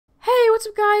What's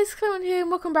up guys, Klinkguin here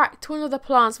and welcome back to another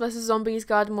Plants vs Zombies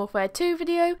Garden Warfare 2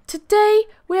 video. Today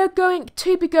we are going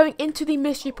to be going into the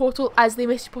mystery portal as the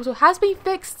mystery portal has been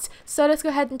fixed. So let's go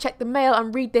ahead and check the mail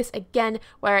and read this again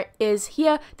where it is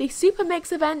here. The Super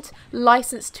Mix event,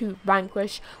 licensed to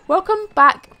Vanquish. Welcome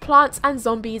back Plants and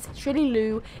Zombies,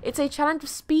 Trilly-Loo. It's a challenge of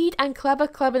speed and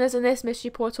cleverness in this mystery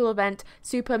portal event,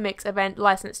 Super Mix event,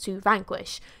 licensed to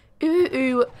Vanquish.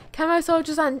 Ooh, camo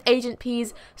soldiers and agent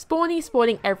peas,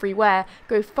 spawning everywhere.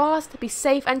 Go fast, be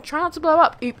safe, and try not to blow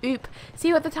up. Oop. See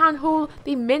you at the town hall,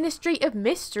 the Ministry of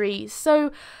Mysteries.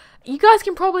 So, you guys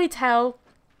can probably tell,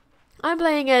 I'm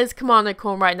playing as Commando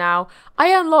Corn right now. I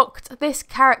unlocked this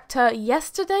character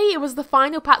yesterday. It was the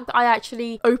final pack that I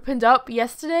actually opened up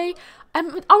yesterday. I'm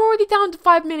already down to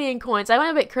 5 million coins. I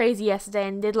went a bit crazy yesterday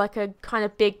and did like a kind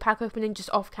of big pack opening just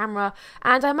off camera.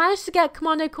 And I managed to get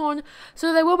Commando Corn.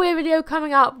 So there will be a video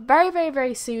coming out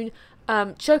very soon.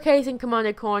 Showcasing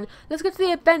Commando Corn. Let's go to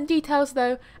the event details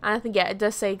though. And I think, yeah, it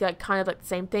does say like kind of like the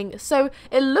same thing. So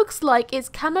it looks like it's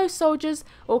camo soldiers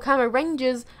or camo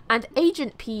rangers and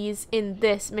agent peas in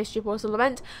this mystery portal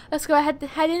event. Let's go ahead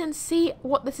and head in and see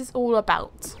what this is all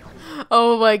about.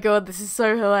 Oh my god, this is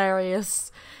so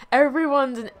hilarious.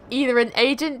 Everyone's either an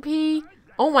agent pea.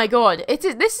 Oh my god.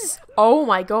 Oh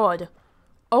my god.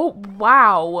 Oh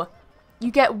wow.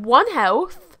 You get 1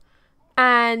 health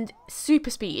and super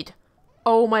speed.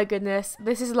 Oh my goodness.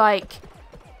 This is like,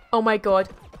 oh my god.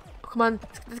 Come on.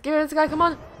 Let's get rid of this guy. Come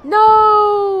on.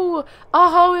 No!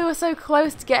 Oh, we were so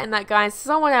close to getting that guy and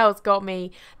someone else got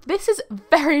me. This is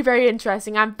very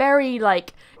interesting. I'm very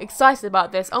like excited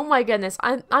about this. Oh my goodness.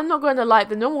 I'm not going to like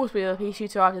the normal speed of the pea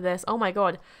shooter after this. Oh my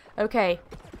god. Okay.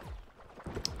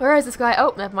 Where is this guy?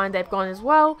 Oh, never mind. They've gone as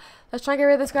well. Let's try and get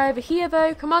rid of this guy over here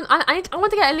though. Come on. I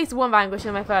want to get at least 1 Vanquish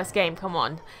in my first game. Come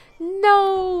on.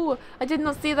 No! I did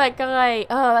not see that guy.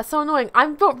 Oh, that's so annoying.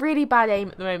 I've got really bad aim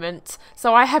at the moment,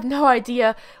 so I have no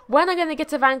idea when I'm going to get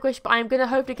to Vanquish, but I'm going to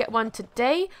hopefully get one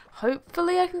today.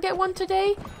 Hopefully I can get one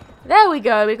today. There we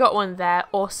go. We got one there.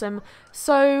 Awesome.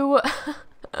 So,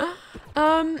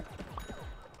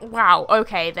 wow.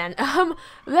 Okay then.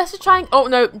 Let's just try and, oh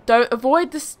no, don't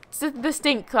avoid the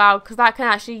stink cloud because that can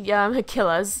actually kill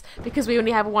us because we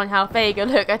only have 1 health. There you go.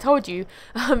 Look, I told you.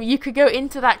 You could go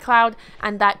into that cloud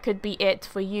and that could be it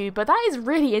for you. But that is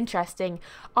really interesting.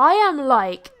 I am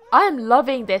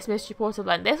loving this mystery portal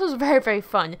event. This was very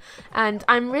fun, and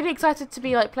I'm really excited to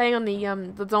be like playing on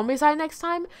the zombie side next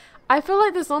time. I feel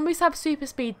like the zombies have super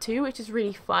speed too, which is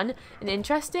really fun and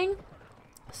interesting.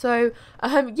 So,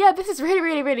 yeah, this is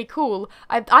really cool.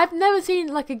 I've never seen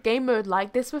like a game mode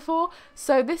like this before,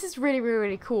 so this is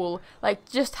really cool. Like,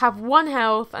 just have 1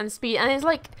 health and speed, and it's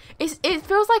like, it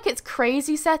feels like it's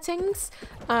crazy settings,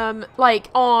 like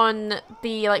on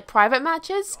the like private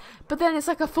matches, but then it's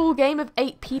like a full game of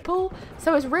 8 people,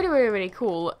 so it's really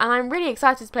cool, and I'm really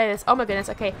excited to play this. Oh my goodness,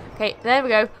 okay, there we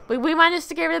go. We managed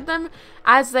to get rid of them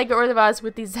as they got rid of us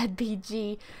with the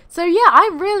ZBG. So yeah,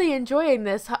 I'm really enjoying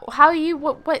this. How are you?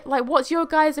 What's your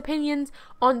guys' opinions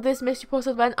on this mystery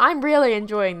portal event? I'm really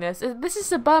enjoying this. This is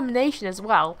Suburbia as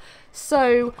well.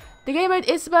 So the game mode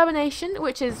is Suburbia,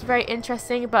 which is very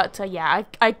interesting. But yeah,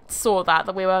 I saw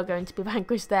that we were going to be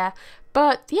vanquished there.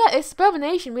 But yeah, it's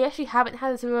Suburbia. We actually haven't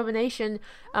had a Suburbia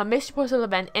mystery portal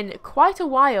event in quite a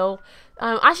while.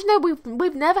 Actually, no,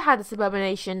 we've never had a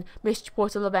Suburbia mystery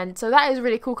portal event, so that is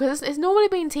really cool because it's normally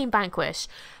been Team Vanquish.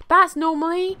 That's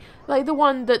normally like the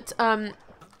one that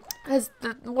that's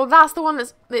the one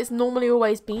that's normally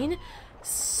always been.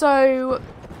 So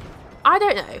I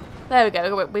don't know. There we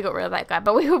go. We got rid of that guy,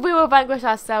 but we will vanquish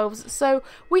ourselves. So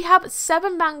we have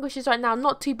 7 vanquishes right now.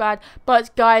 Not too bad.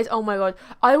 But guys, oh my god,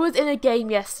 I was in a game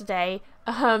yesterday,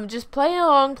 just playing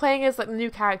along, playing as like the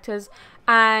new characters,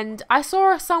 and I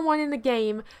saw someone in the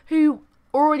game who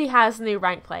already has a new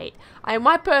rank plate. I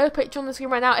might put a picture on the screen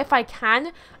right now if I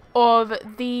can of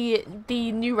the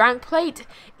new rank plate.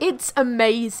 It's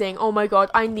amazing. Oh my god,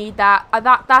 I need that.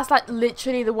 That's like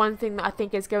literally the one thing that I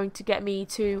think is going to get me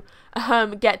to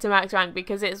get to max rank,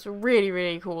 because it's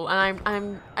really cool,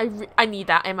 and I need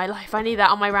that in my life. I need that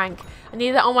on my rank. I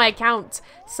need that on my account.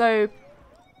 So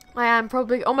I am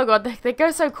probably, oh my god, they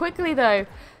go so quickly though.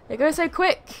 They go so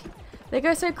quick. They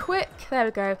go so quick. There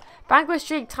we go. Vanquish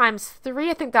streak ×3.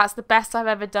 I think that's the best I've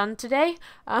ever done today.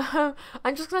 I'm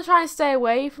just going to try and stay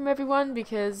away from everyone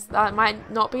because that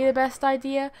might not be the best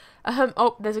idea.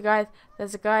 Oh, there's a guy.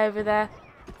 There's a guy over there.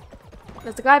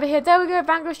 There's a guy over here. There we go.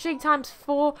 Vanquish streak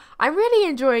 ×4. I'm really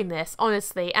enjoying this,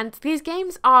 honestly. And these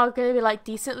games are going to be like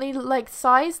decently like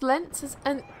sized lengths,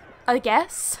 and I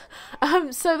guess.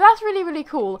 So that's really, really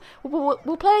cool. We'll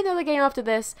play another game after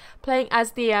this, playing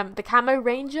as the Camo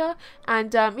Ranger,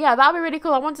 and yeah, that'll be really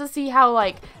cool. I want to see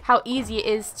how easy it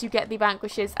is to get the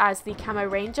Vanquishes as the Camo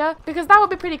Ranger, because that would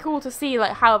be pretty cool to see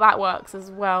like how that works as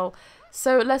well.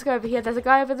 So let's go over here. There's a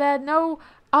guy over there. No.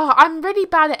 Oh, I'm really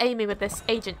bad at aiming with this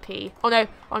Agent P. Oh no,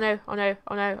 oh no, oh no,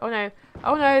 oh no, oh no.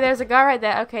 Oh no, there's a guy right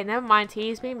there. Okay, never mind.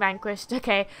 He's been vanquished.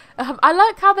 Okay. I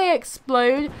like how they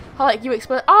explode. How like you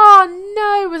explode. Oh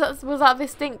no, was that the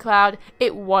stink cloud?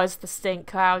 It was the stink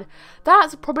cloud.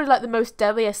 That's probably like the most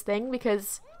deadliest thing,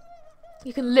 because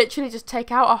you can literally just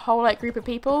take out a whole like group of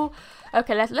people.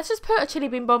 Okay, let's just put a chili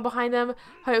bean bomb behind them.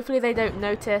 Hopefully they don't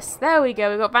notice. There we go.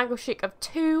 We've got vanquish streak of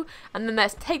 2, and then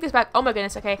let's take this back. Oh my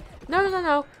goodness. Okay,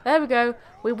 no. There we go.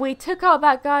 We took out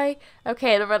that guy.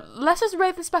 Okay, let's just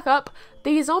raise this back up.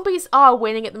 The zombies are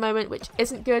winning at the moment, which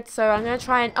isn't good. So I'm gonna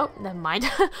try and never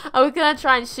mind. I was gonna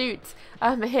try and shoot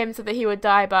him so that he would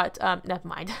die, but never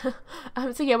mind.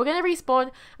 So yeah, we're gonna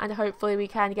respawn, and hopefully we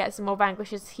can get some more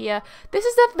vanquishes here. This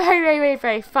is a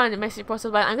very fun Mystery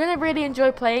Portal. I'm gonna really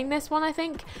enjoy playing this one, I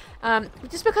think,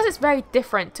 just because it's very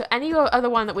different to any other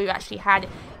one that we've actually had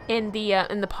in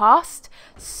the past.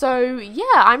 So yeah,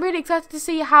 I'm really excited to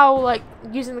see how like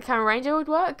using the Camo Ranger would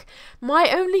work. My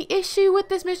only issue with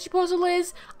this Mystery Portal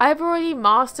is I've already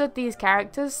mastered these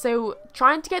characters, so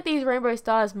trying to get these rainbow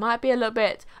stars might be a little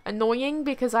bit annoying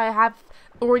because I have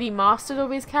already mastered all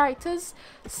these characters,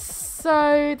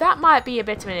 so that might be a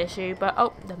bit of an issue. But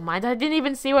oh, never mind, I didn't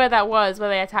even see where that was, where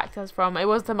they attacked us from. It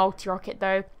was the multi-rocket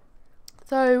though.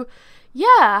 So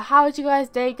yeah, how's you guys'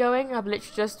 day going? I've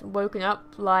literally just woken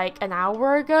up like an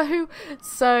hour ago,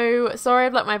 so sorry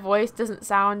if like my voice doesn't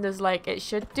sound as like it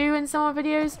should do in some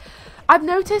videos. I've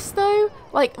noticed though,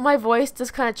 like my voice does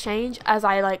kind of change as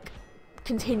I like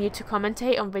continue to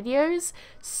commentate on videos,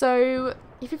 so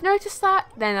if you've noticed that,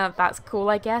 then that's cool,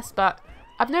 I guess. But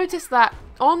I've noticed that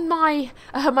on my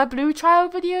my blue trial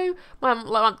video,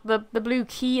 the blue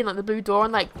key and like the blue door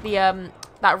and like the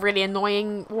that really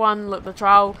annoying one, look, the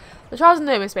trials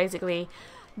enormous basically.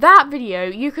 That video,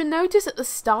 you can notice at the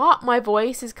start my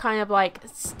voice is kind of like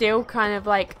still kind of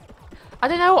like I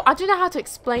don't know how to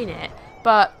explain it,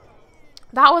 but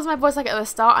that was my voice like at the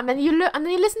start, and then you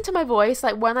listen to my voice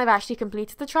like when I've actually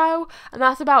completed the trial, and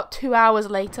that's about 2 hours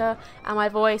later, and my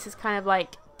voice is kind of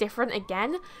like different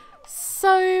again.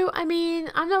 So I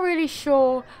mean, I'm not really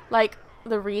sure like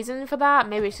the reason for that.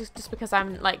 Maybe it's just because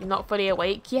I'm like not fully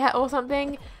awake yet or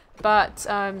something, but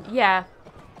yeah,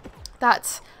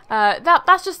 that's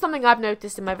just something I've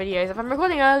noticed in my videos. If I'm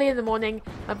recording early in the morning,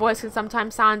 my voice can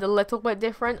sometimes sound a little bit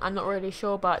different. I'm not really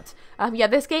sure, but yeah,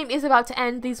 this game is about to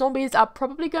end. These zombies are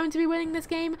probably going to be winning this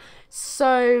game,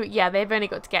 so yeah, they've only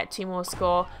got to get 2 more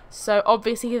score, so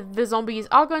obviously the zombies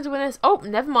are going to win this. Oh,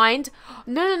 never mind.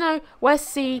 No, where's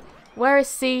C? Where is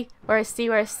C? Where is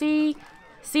C?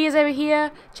 C is over here.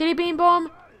 Chili bean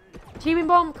bomb,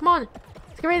 come on,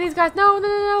 let's get rid of these guys.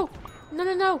 No,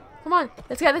 come on,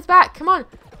 let's get this back. Come on,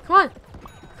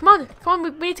 we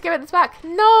need to get rid of this back.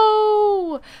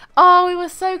 No! Oh, we were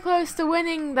so close to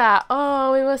winning that.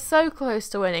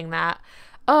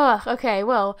 Ugh, okay,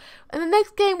 well, in the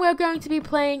next game we're going to be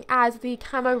playing as the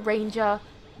Camo Ranger,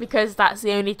 because that's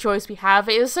the only choice we have.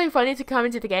 It was so funny to come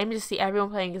into the game and just see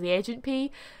everyone playing as the Agent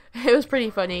P. It was pretty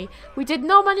funny. We did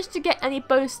not manage to get any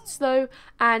boasts though,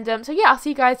 and so yeah, I'll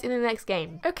see you guys in the next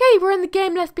game. Okay, we're in the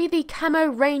game. Let's be the Camo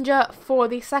Ranger for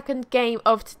the second game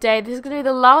of today. This is going to be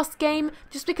the last game,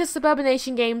 just because Suburbia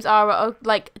Nation games are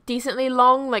like decently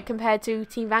long, like compared to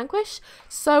Team Vanquish.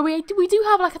 So we do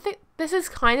have like, I think this is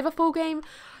kind of a full game.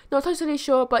 Not totally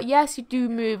sure, but yes, you do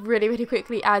move really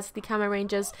quickly as the Camo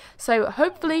Rangers. So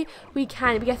hopefully we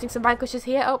can be getting some vanquishes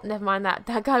here. Oh, never mind,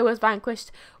 that guy was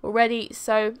vanquished already.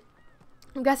 So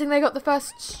I'm guessing they got the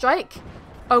first strike.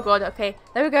 Oh god, okay,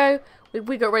 there we go.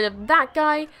 We got rid of that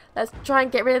guy. Let's try and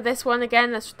get rid of this one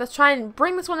again. Let's try and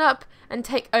bring this one up and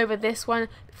take over this one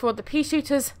before the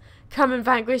Peashooters come and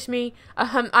vanquish me.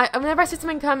 Whenever I see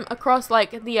something come across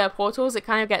like the portals, it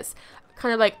kind of gets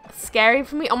like scary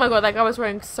for me. Oh my god, that guy was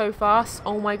running so fast.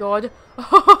 Oh my god.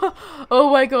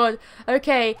 Oh my god.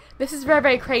 Okay, this is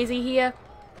very crazy here.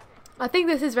 I think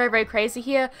this is very crazy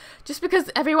here, just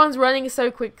because everyone's running so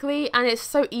quickly and it's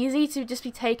so easy to just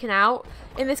be taken out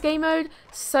in this game mode.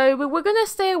 So we're gonna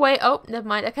stay away. Oh, never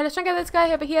mind. Okay, let's try and get this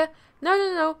guy over here.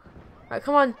 No. Right,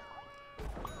 come on.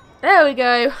 There we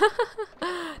go.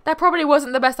 That probably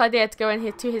wasn't the best idea to go in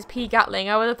here to his P Gatling.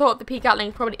 I would have thought the P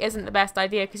Gatling probably isn't the best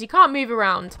idea because you can't move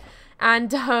around.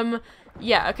 And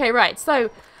yeah, okay, right.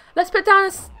 So let's put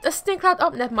down a stink cloud. Oh,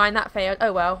 never mind, that failed.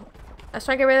 Oh well. Let's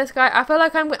try and get rid of this guy. I feel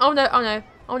like I'm. Oh no.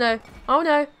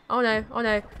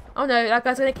 Oh no, that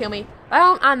guy's gonna kill me.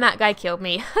 And that guy killed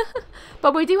me.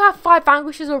 But we do have 5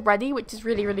 vanquishes already, which is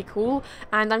really, really cool.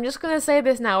 And I'm just gonna say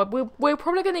this now. We're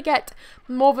probably gonna get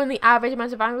more than the average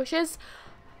amount of vanquishes.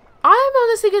 I'm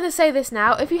honestly going to say this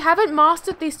now, if you haven't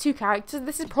mastered these 2 characters,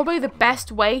 this is probably the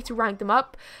best way to rank them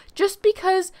up, just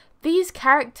because these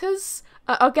characters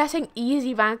are getting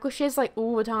easy vanquishes like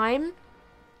all the time.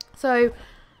 So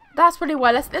that's pretty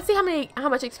well. Let's see how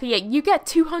much XP you get.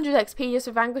 200 XP just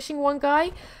for vanquishing one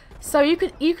guy. So you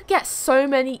could get so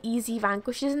many easy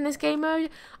vanquishes in this game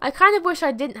mode. I kind of wish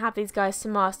I didn't have these guys to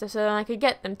master, so then I could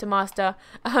get them to master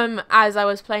as I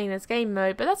was playing this game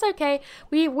mode. But that's okay.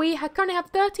 We currently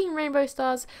have 13 rainbow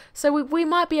stars, so we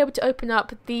might be able to open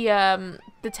up the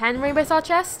 10 rainbow star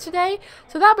chests today.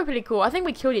 So that'd be pretty cool. I think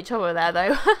we killed each other there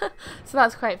though, so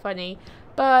that's quite funny.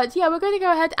 But yeah, we're going to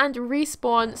go ahead and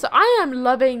respawn. So I am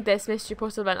loving this mystery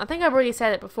portal event. I think I've already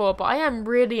said it before, but I am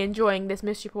really enjoying this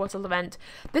mystery portal event.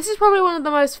 This is probably one of the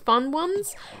most fun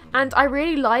ones, and I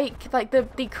really like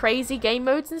the crazy game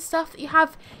modes and stuff that you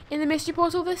have in the mystery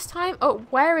portal this time. Oh,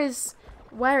 where is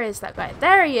that guy?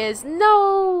 There he is.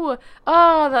 No!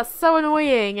 Oh, that's so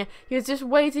annoying. He was just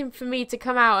waiting for me to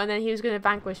come out, and then he was going to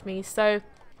vanquish me. So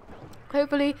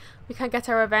hopefully we can get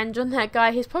our revenge on that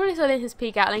guy. He's probably still in his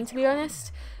peak Gatling, to be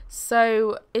honest.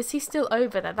 So is he still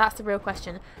over there? That's the real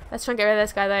question. Let's try and get rid of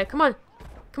this guy though. Come on.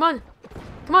 Come on.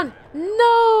 Come on.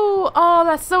 No! Oh,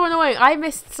 that's so annoying. I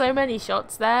missed so many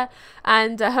shots there.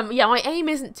 And yeah, my aim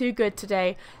isn't too good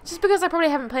today. Just because I probably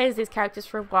haven't played as these characters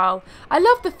for a while. I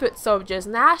love the foot soldiers,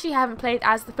 and I actually haven't played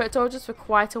as the foot soldiers for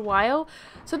quite a while.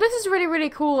 So this is really, really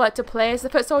cool, like, to play as the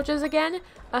foot soldiers again.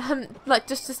 Like,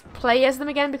 just to play as them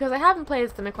again, because I haven't played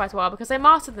as them in quite a while, because I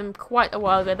mastered them quite a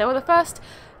while ago. They were the first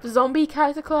zombie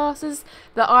character classes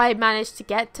that I managed to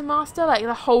get to master, like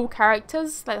the whole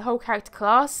characters, like the whole character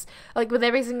class, like with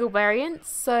every single variant.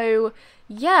 So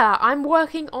yeah, I'm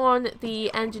working on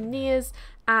the engineers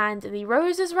and the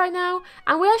roses right now,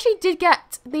 and we actually did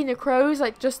get the Necros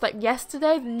like just like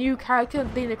yesterday, the new character,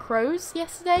 the Necros,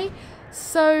 yesterday.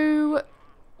 So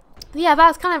yeah,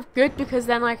 that's kind of good, because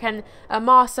then I can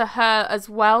master her as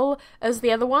well as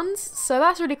the other ones. So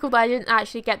that's really cool that I didn't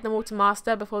actually get them all to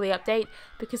master before the update,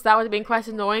 because that would have been quite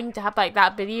annoying to have like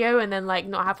that video and then like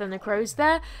not have the Necros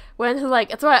there. When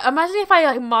like, it's alright, imagine if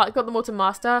I like got them all to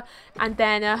master and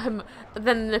then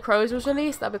the Necros was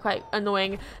released. That'd be quite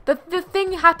annoying. The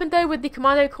thing happened though with the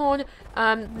Commando Corn,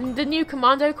 the new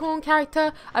Commando Corn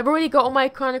character, I've already got all my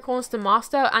Commando Corns to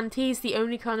master, and he's the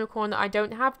only Commando Corn that I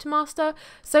don't have to master.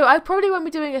 So I probably won't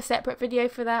be doing a separate video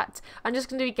for that. I'm just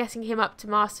going to be getting him up to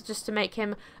master, just to make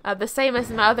him the same as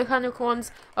my other Commando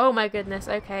Corns. Oh my goodness.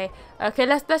 Okay,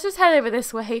 let's just head over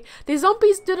this way. The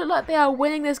zombies do look like they are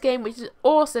winning this game, which is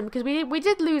awesome, because we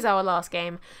did lose our last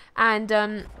game,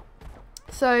 and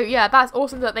so yeah, that's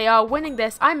awesome that they are winning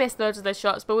this. I missed loads of those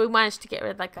shots, but we managed to get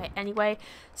rid of that guy anyway.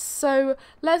 So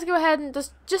let's go ahead and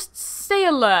just stay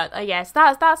alert, I guess.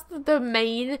 That's the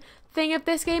main thing of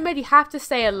this game mode. You have to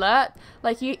stay alert,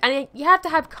 like you have to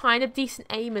have kind of decent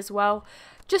aim as well,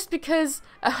 just because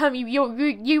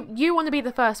you want to be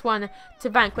the first one to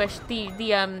vanquish the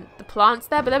plants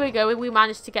there. But there we go, we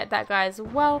managed to get that guy as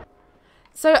well.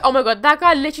 So, oh my god, that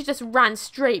guy literally just ran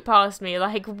straight past me.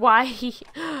 Like, why?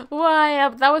 Why?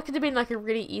 That could have been like a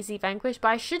really easy vanquish, but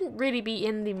I shouldn't really be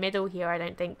in the middle here, I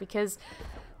don't think, because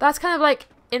that's kind of like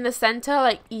in the center,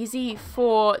 like easy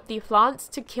for the plants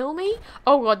to kill me.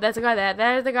 Oh god, there's a guy there.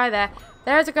 There's a guy there.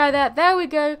 There's a guy there. There we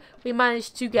go. We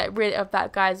managed to get rid of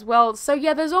that guy as well. So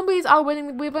yeah, the zombies are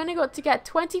winning. We've only got to get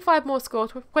 25 more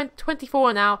scores,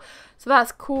 24 now. So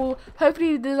that's cool.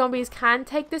 Hopefully the zombies can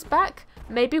take this back.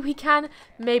 Maybe we can,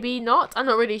 maybe not. I'm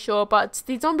not really sure, but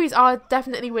the zombies are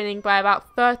definitely winning by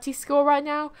about 30 score right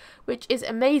now, which is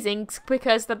amazing,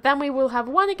 because then we will have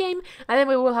won a game and then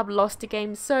we will have lost a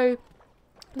game. So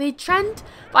the trend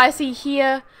that I see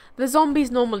here, the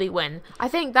zombies normally win. I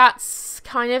think that's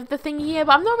kind of the thing here,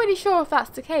 but I'm not really sure if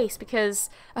that's the case, because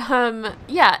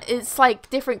yeah, it's like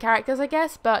different characters, I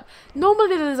guess, but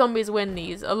normally the zombies win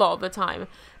these a lot of the time.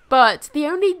 But the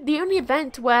only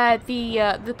event where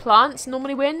the plants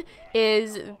normally win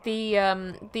is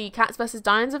the Cats vs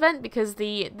Dinosaurs event, because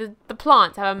the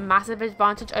plants have a massive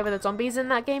advantage over the zombies in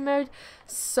that game mode.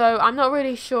 So I'm not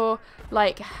really sure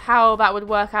like how that would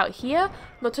work out here.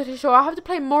 I'm not totally sure. I'll have to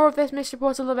play more of this mystery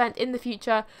portal event in the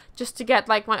future, just to get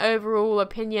like my overall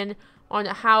opinion on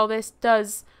how this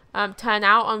does turn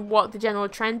out, on what the general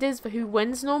trend is for who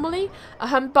wins normally.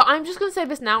 But I'm just going to say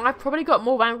this now, I've probably got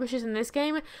more vanquishes in this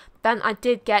game than I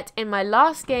did get in my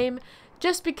last game,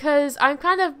 just because I'm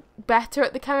kind of better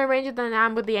at the camera ranger than I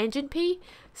am with the Engine P.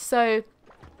 So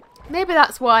Maybe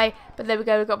that's why, but there we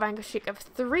go, we've got Vanquish streak of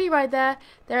 3 right there.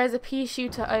 There is a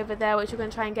Peashooter over there, which we're going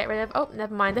to try and get rid of. Oh,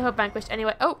 never mind, they were vanquished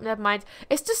anyway. Oh, never mind.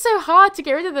 It's just so hard to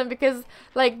get rid of them because,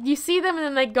 like, you see them and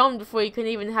then they're gone before you can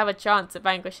even have a chance at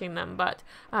vanquishing them. But,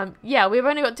 yeah, we've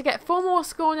only got to get 4 more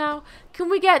score now. Can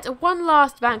we get one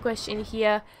last Vanquish in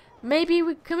here? Maybe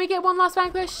can we get one last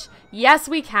Vanquish? Yes,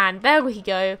 we can. There we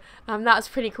go. That's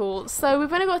pretty cool. So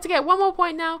we've only got to get 1 more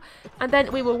point now, and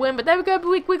then we will win. But there we go.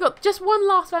 We got just one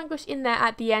last Vanquish in there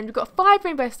at the end. We've got 5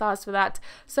 rainbow stars for that.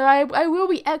 So I will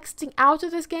be exiting out of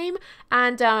this game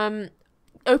and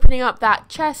opening up that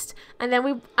chest, and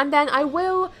then I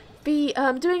will be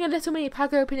doing a little mini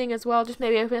pack opening as well, just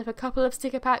maybe open up a couple of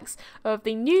sticker packs of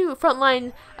the new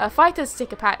Frontline Fighters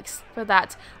sticker packs for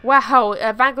that. Wow,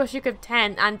 a Vanquish streak of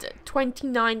 10 and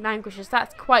 29 Vanquishes.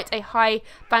 That's quite a high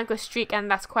Vanquish streak,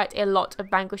 and that's quite a lot of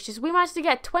Vanquishes. We managed to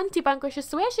get 20 Vanquishes,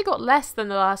 so we actually got less than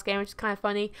the last game, which is kind of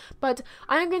funny. But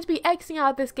I am going to be exiting out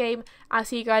of this game. I'll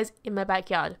see you guys in my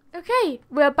backyard. Okay,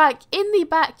 we're back in the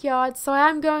backyard, so I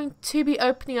am going to be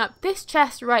opening up this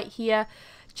chest right here,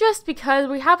 just because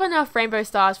we have enough rainbow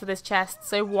stars for this chest,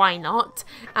 so why not?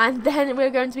 And then we're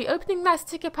going to be opening that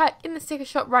sticker pack in the sticker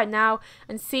shop right now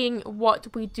and seeing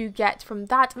what we do get from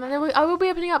that. And then I will be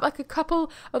opening up like a couple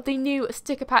of the new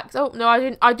sticker packs. Oh no,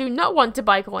 I do not want to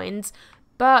buy coins,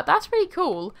 but that's pretty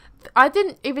cool. I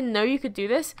didn't even know you could do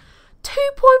this.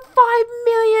 2.5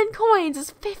 million coins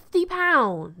is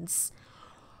 £50.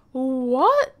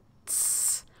 What?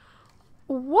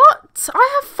 What?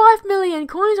 I have 5 million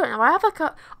coins right now.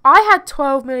 I had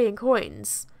 12 million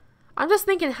coins. I'm just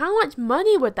thinking, how much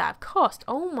money would that have cost?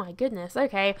 Oh my goodness.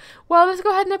 Okay. Well, let's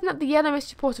go ahead and open up the yellow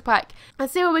mystery portal pack and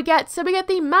see what we get. So we get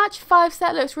the match 5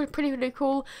 set. Looks pretty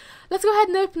cool. Let's go ahead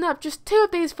and open up just 2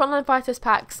 of these Frontline Fighters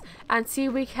packs and see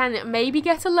if we can maybe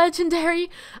get a legendary.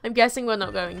 I'm guessing we're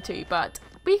not going to, but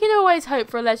we can always hope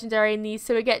for a legendary in these.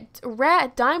 So we get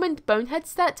rare diamond bonehead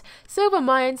set, silver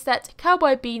Mayan set,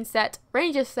 cowboy bean set,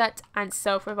 ranger set, and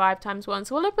self revive ×1.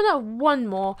 So we'll open up 1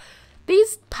 more.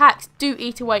 These packs do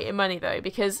eat away in money though,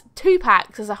 because 2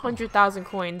 packs is 100,000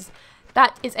 coins.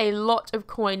 That is a lot of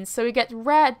coins. So we get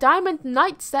rare diamond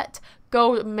knight set,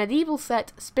 gold medieval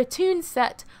set, spittoon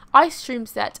set, ice stream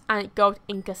set, and gold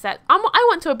inca set. I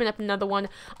want to open up another one.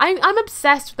 I'm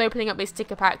obsessed with opening up these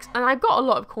sticker packs, and I've got a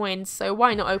lot of coins, so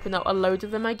why not open up a load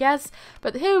of them, I guess.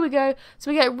 But here we go.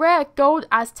 So we get rare gold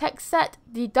Aztec set,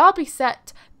 the derby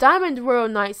set, diamond royal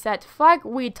knight set, flag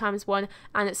weed ×1,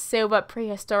 and a silver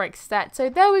prehistoric set. So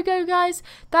there we go, guys.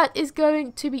 That is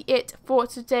going to be it for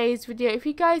today's video. If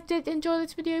you guys did enjoy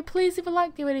this video, please leave a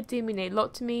like. They really do mean a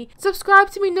lot to me. Subscribe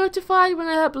to be notified when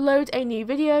I upload a new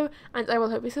video, and I will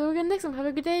hope you see you again next time. Have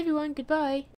a good day, everyone. Goodbye.